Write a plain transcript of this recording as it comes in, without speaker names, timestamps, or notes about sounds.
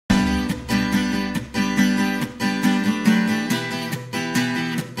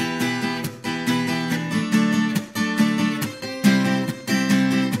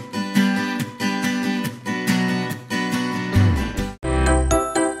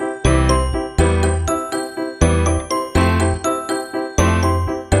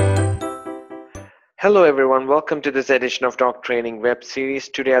Hello everyone, welcome to this edition of Doc Training web series.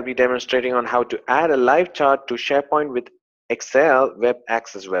 Today I'll be demonstrating on how to add a live chart to SharePoint with Excel Web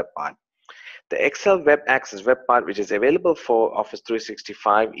Access Web Part. The Excel Web Access Web Part, which is available for Office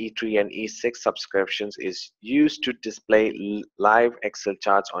 365, E3 and E6 subscriptions, is used to display live Excel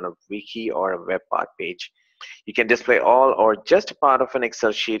charts on a wiki or a web part page. You can display all or just a part of an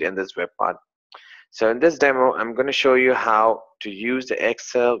Excel sheet in this web part. So in this demo, I'm going to show you how to use the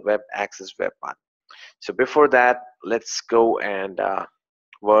Excel Web Access Web Part. So before that, let's go and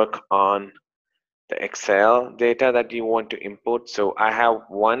work on the Excel data that you want to import. So I have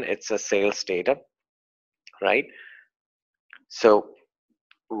one, it's a sales data, right? So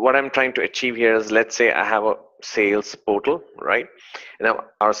what I'm trying to achieve here is, let's say I have a sales portal, right? Now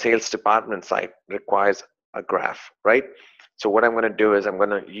our sales department site requires a graph, right? So what I'm going to do is I'm going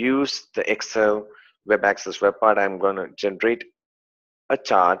to use the Excel Web Access Web Part. I'm going to generate a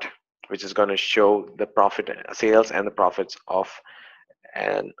chart which is going to show the profit, sales and the profits of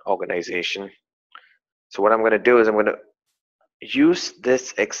an organization. So what I'm going to do is I'm going to use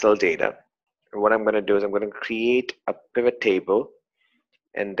this Excel data. And what I'm going to do is I'm going to create a pivot table,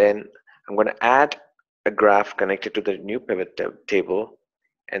 and then I'm going to add a graph connected to the new pivot table,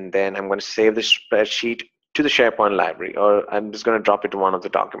 and then I'm going to save the spreadsheet to the SharePoint library, or I'm just going to drop it to one of the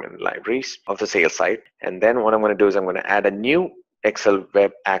document libraries of the sales site. And then what I'm going to do is I'm going to add a new Excel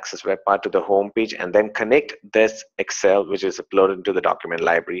Web Access Web Part to the home page, and then connect this Excel, which is uploaded into the document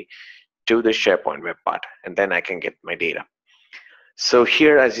library, to the SharePoint Web Part, and then I can get my data. So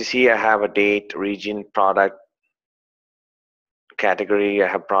here, as you see, I have a date, region, product, category. I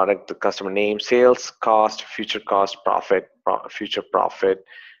have product, the customer name, sales, cost, future cost, profit, future profit,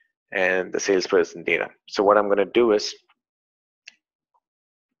 and the salesperson data. So what I'm going to do is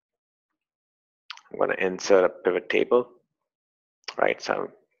I'm going to insert a pivot table. Right, so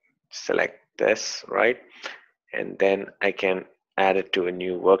select this, right, and then I can add it to a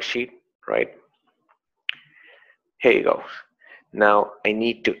new worksheet, right? Here you go. Now I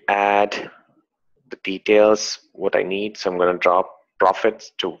need to add the details, what I need. So I'm going to drop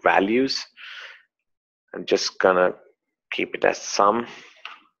profits to values. I'm just gonna keep it as sum.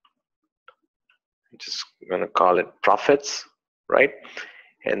 I'm just gonna call it profits, right?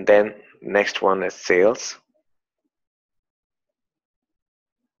 And then next one is sales.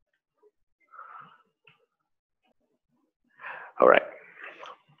 All right,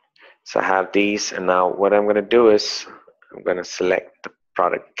 so I have these, and now what I'm going to do is I'm going to select the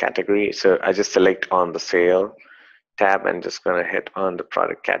product category. So I just select on the sale tab and just going to hit on the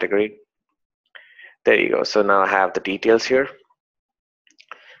product category. There you go. So now I have the details here.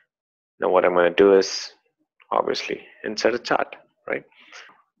 Now what I'm going to do is obviously insert a chart, right?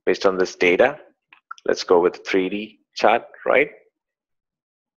 Based on this data, let's go with the 3D chart, right?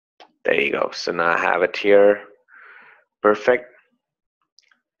 There you go. So now I have it here. Perfect.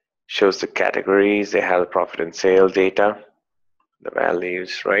 Shows the categories. They have the profit and sale data, the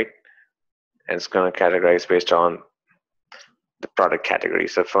values, right? And it's going to categorize based on the product category.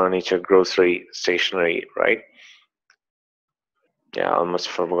 So furniture, grocery, stationery, right? Yeah, I almost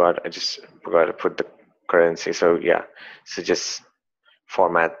forgot. I just forgot to put the currency. So yeah, so just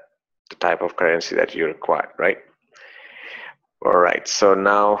format the type of currency that you require, right? All right, so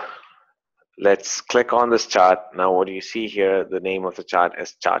now let's click on this chart. Now what do you see here? The name of the chart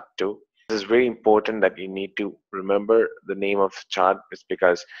is chart 2. This is very important that you need to remember the name of the chart. It's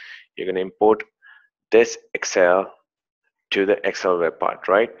because you're going to import this Excel to the Excel web part,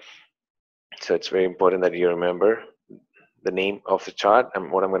 right? So it's very important that you remember the name of the chart.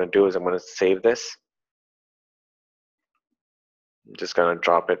 And what I'm going to do is I'm going to save this. I'm just going to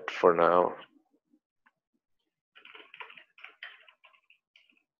drop it for now.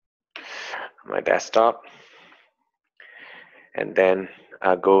 My desktop, and then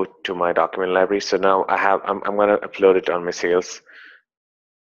I'll go to my document library. So now I'm going to upload it on my sales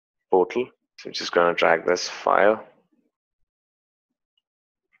portal. So I'm just going to drag this file.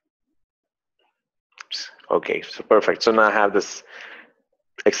 Okay, so perfect. So now I have this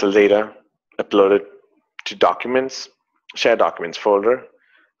Excel data uploaded to documents, share documents folder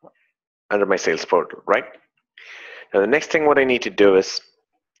under my sales portal, right? Now the next thing what I need to do is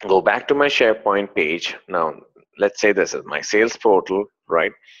go back to my SharePoint page. Now let's say this is my sales portal,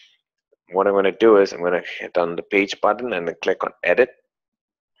 right? What I'm going to do is I'm going to hit on the page button and then click on edit.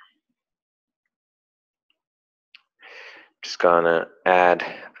 Just gonna add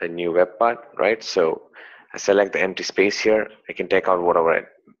a new web part, right? So I select the empty space here. I can take out whatever I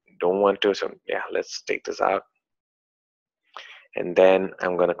don't want to. So yeah, let's take this out. And then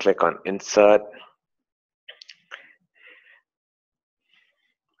I'm gonna click on insert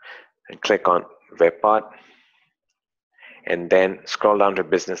and click on web part, and then scroll down to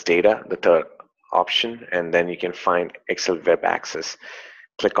business data, the third option, and then you can find Excel Web Access.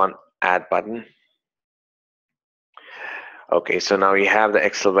 Click on add button. Okay, so now you have the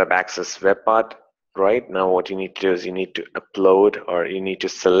Excel Web Access web part. Right now what you need to do is you need to upload, or you need to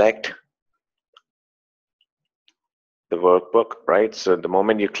select the workbook, right? So the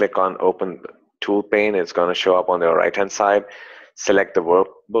moment you click on open tool pane, it's going to show up on the right hand side. Select the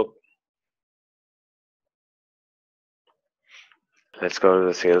workbook. Let's go to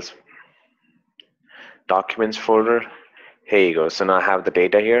the sales documents folder. Here you go. So now I have the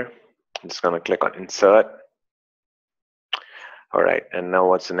data here. I'm just going to click on insert. All right, and now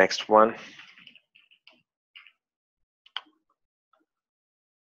what's the next one?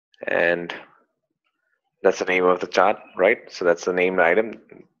 And that's the name of the chart, right? So that's the named item.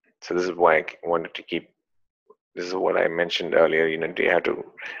 So this is why I wanted to keep, this is what I mentioned earlier, you know, you have to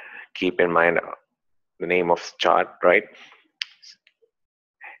keep in mind the name of the chart, right?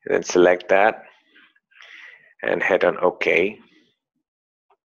 And then select that and hit on OK.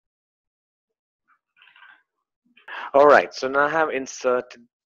 All right, so now I have inserted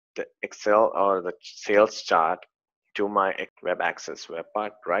the Excel or the sales chart to my web access web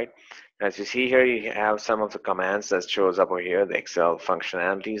part, right? As you see here, you have some of the commands that shows up over here, the Excel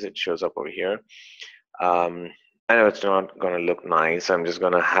functionalities, it shows up over here. I know it's not going to look nice. I'm just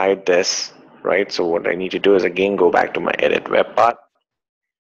going to hide this, right? So what I need to do is again go back to my edit web part.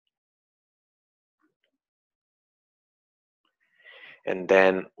 And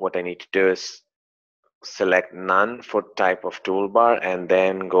then what I need to do is select none for type of toolbar, and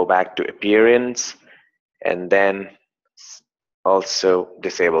then go back to appearance, and then also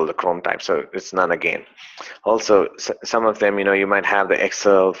disable the Chrome type, so it's none again. Also, some of them, you know, you might have the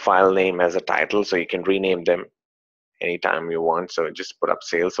Excel file name as a title, so you can rename them anytime you want. So just put up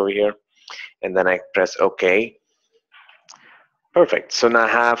sales over here, and then I press OK. Perfect. So now I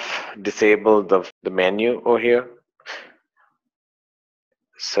have disabled the menu over here.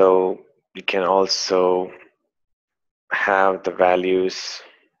 So you can also have the values,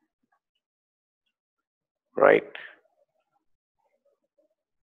 right?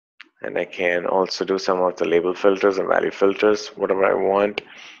 And I can also do some of the label filters and value filters, whatever I want.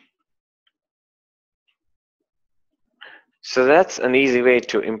 So that's an easy way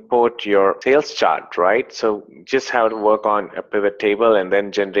to import your sales chart, right? So just have to work on a pivot table and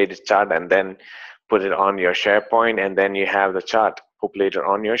then generate a chart and then put it on your SharePoint, and then you have the chart populated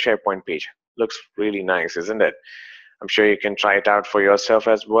on your SharePoint page. Looks really nice, isn't it? I'm sure you can try it out for yourself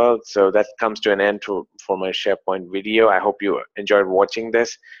as well. So that comes to an end for my SharePoint video. I hope you enjoyed watching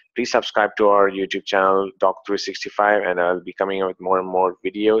this. Please subscribe to our YouTube channel, Doc365, and I'll be coming up with more and more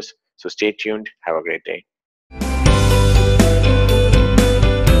videos. So stay tuned. Have a great day.